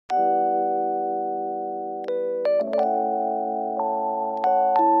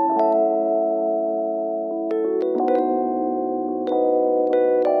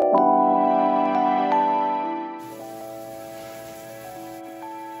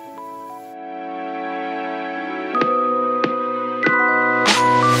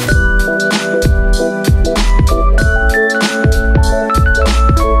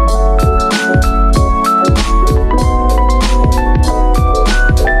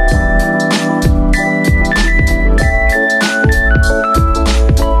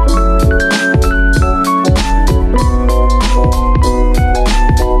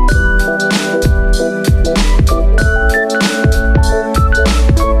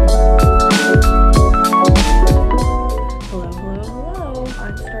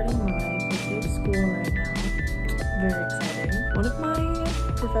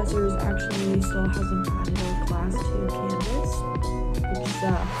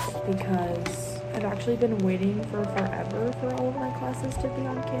because I've actually been waiting for forever for all of my classes to be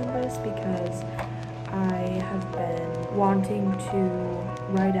on Canvas, because I have been wanting to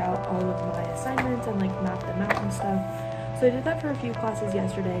write out all of my assignments and like map them out and stuff. So I did that for a few classes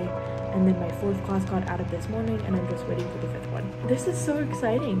yesterday, and then my 4th class got added this morning, and I'm just waiting for the 5th one. This is so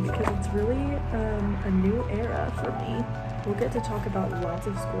exciting because it's really a new era for me. We'll get to talk about lots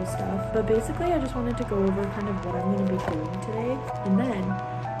of school stuff, but basically I just wanted to go over kind of what I'm going to be doing today, and then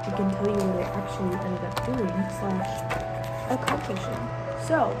I can tell you what I actually ended up doing / accomplishing.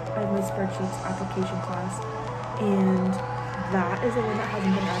 So I have my spreadsheets application class, and that is the one that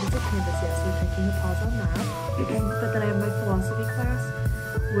hasn't been added to Canvas yet, so we're taking a pause on that. But then I have my philosophy class,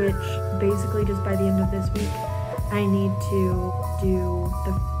 which basically just by the end of this week, I need to do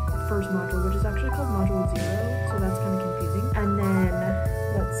the first module, which is actually called Module 0, so that's kind of confusing. And then,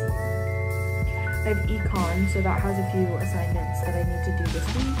 let's see, I have econ, so that has a few assignments that I need to do this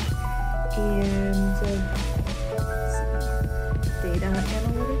week. And data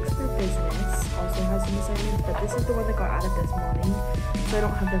analytics for business also has some assignments, but this is the one that got added this morning, so I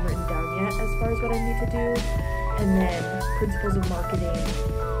don't have them written down yet as far as what I need to do. And then principles of marketing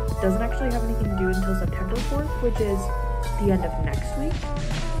doesn't actually have anything to do until September 4th, which is the end of next week.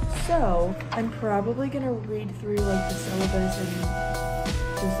 So I'm probably gonna read through like the syllabus and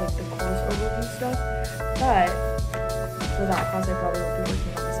just like the course overview stuff, but for that class I probably won't be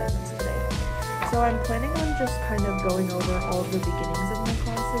working on assignments today. So I'm planning on just kind of going over all of the beginnings of my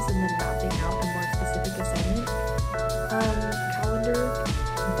classes and then mapping out a more specific assignment calendar,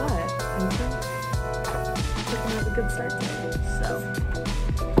 but I think we're gonna have a good start today, so let's go.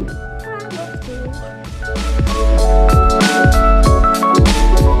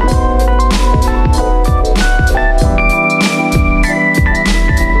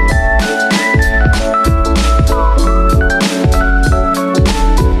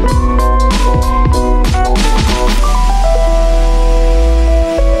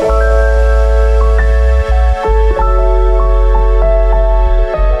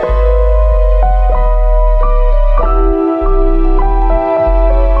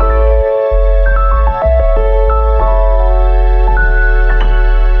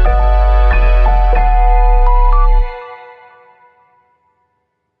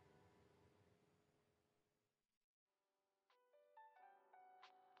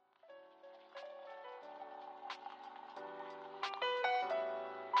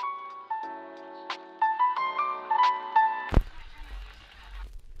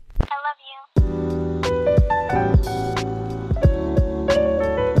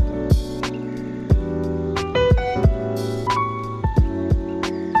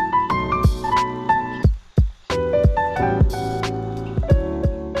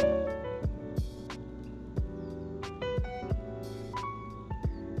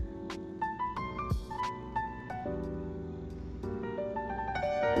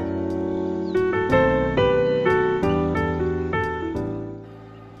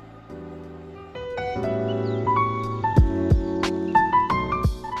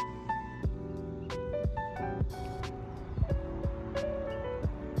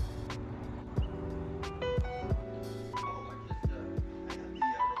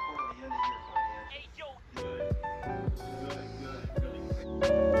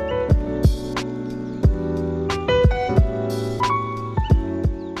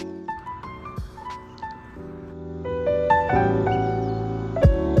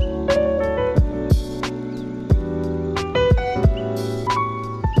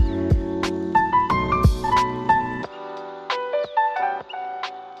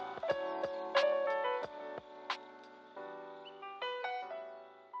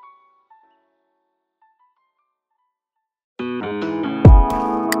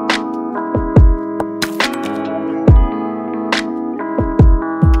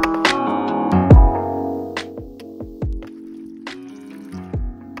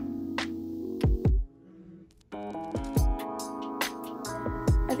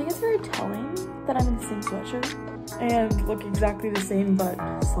 That I'm in the same sweatshirt and look exactly the same but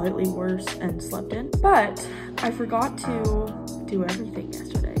slightly worse and slept in. But I forgot to do everything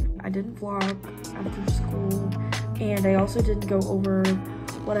yesterday. I didn't vlog after school, and I also didn't go over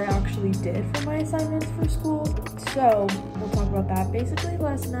what I actually did for my assignments for school. So we'll talk about that. Basically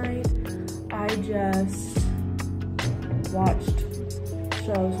last night I just watched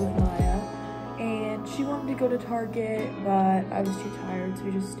shows with Maya, and she wanted to go to Target, but I was too tired, so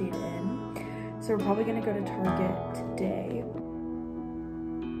we just stayed in. So we're probably gonna go to Target today.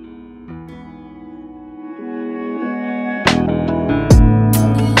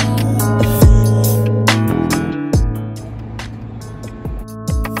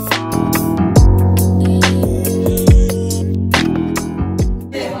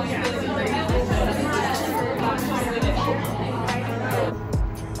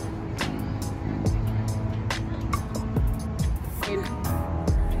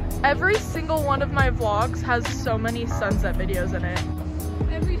 Every single one of my vlogs has so many sunset videos in it.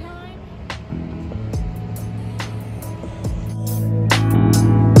 Every time.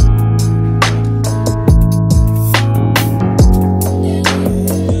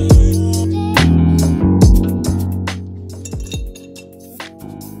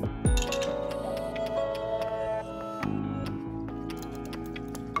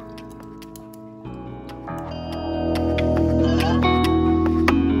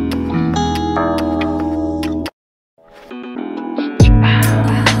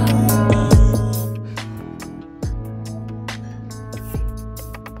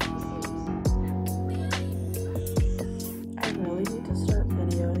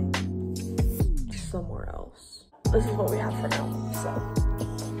 This is what we have for now, so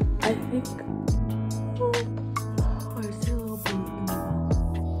I think I see a little bit in the mouth.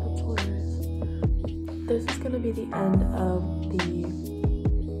 That's hilarious. This is gonna be the end of the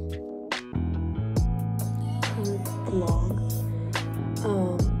vlog.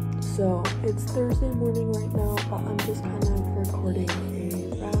 So it's Thursday morning right now, but I'm just kind of recording a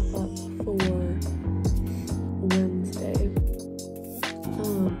wrap up for Wednesday.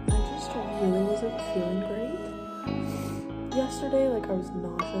 I just really wasn't feeling great yesterday. Like, I was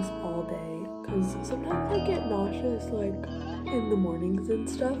nauseous all day, because sometimes I get nauseous like in the mornings and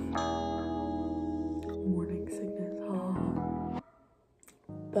stuff. Morning sickness,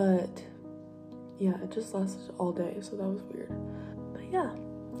 but yeah, it just lasted all day, so that was weird. But yeah,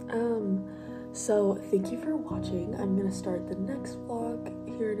 so thank you for watching. I'm gonna start the next vlog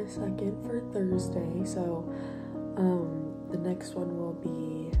here in a second for Thursday. So the next one will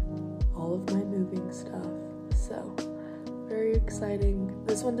be all of my moving stuff, so very exciting.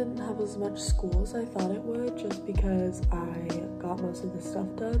 This one didn't have as much school as I thought it would, just because I got most of the stuff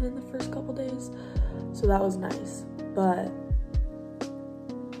done in the first couple days, so that was nice. But